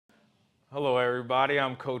Hello everybody,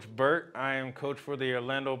 I'm Coach Burt. I am coach for the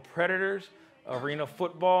Orlando Predators Arena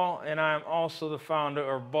Football, and I'm also the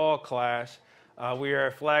founder of Ball Class. We are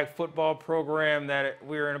a flag football program that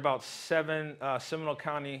we're in about 7 Seminole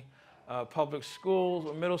County public schools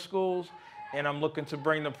or middle schools, and I'm looking to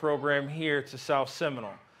bring the program here to South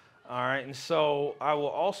Seminole. All right, and so I will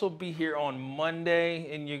also be here on Monday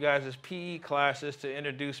in you guys' PE classes to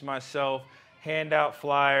introduce myself, hand out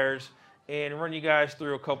flyers, and run you guys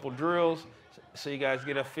through a couple drills so you guys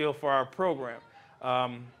get a feel for our program.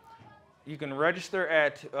 You can register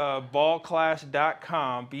at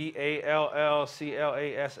ballclass.com,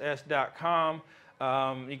 ballclass.com.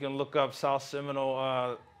 You can look up South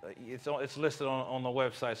Seminole. It's listed on the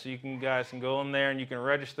website, so guys can go in there and you can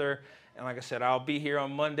register. And like I said, I'll be here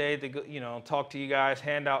on Monday to talk to you guys,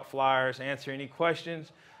 hand out flyers, answer any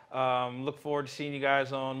questions. Look forward to seeing you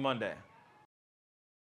guys on Monday.